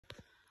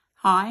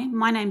Hi,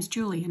 my name's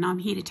Julie and I'm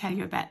here to tell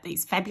you about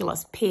these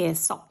fabulous PAIRE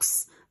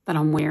socks that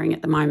I'm wearing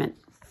at the moment.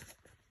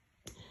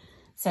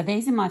 So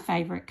these are my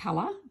favourite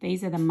colour.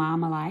 These are the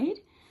marmalade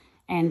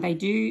and they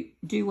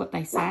do what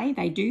they say.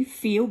 They do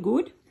feel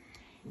good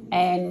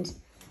and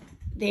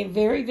they're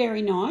very,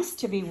 very nice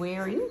to be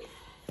wearing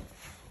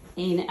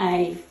in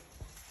a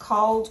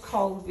cold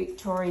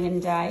Victorian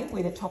day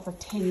with a top of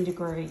 10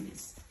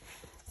 degrees.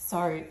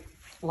 So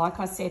like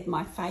I said,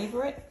 my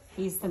favourite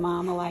is the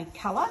marmalade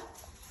colour.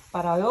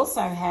 But I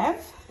also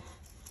have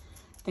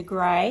the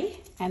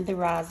grey and the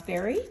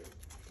raspberry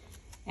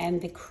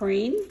and the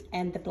cream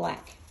and the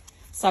black.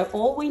 So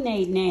all we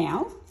need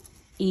now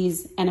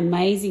is an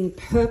amazing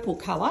purple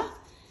colour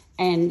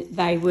and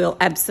they will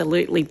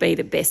absolutely be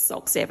the best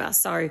socks ever.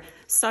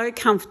 So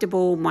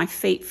comfortable, my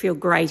feet feel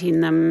great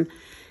in them.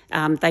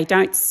 They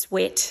don't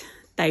sweat,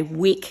 they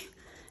wick.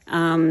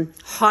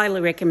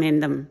 Highly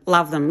recommend them,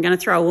 love them. I'm going to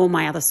throw all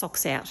my other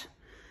socks out.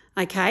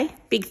 Okay,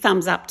 big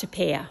thumbs up to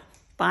PAIRE.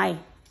 Bye.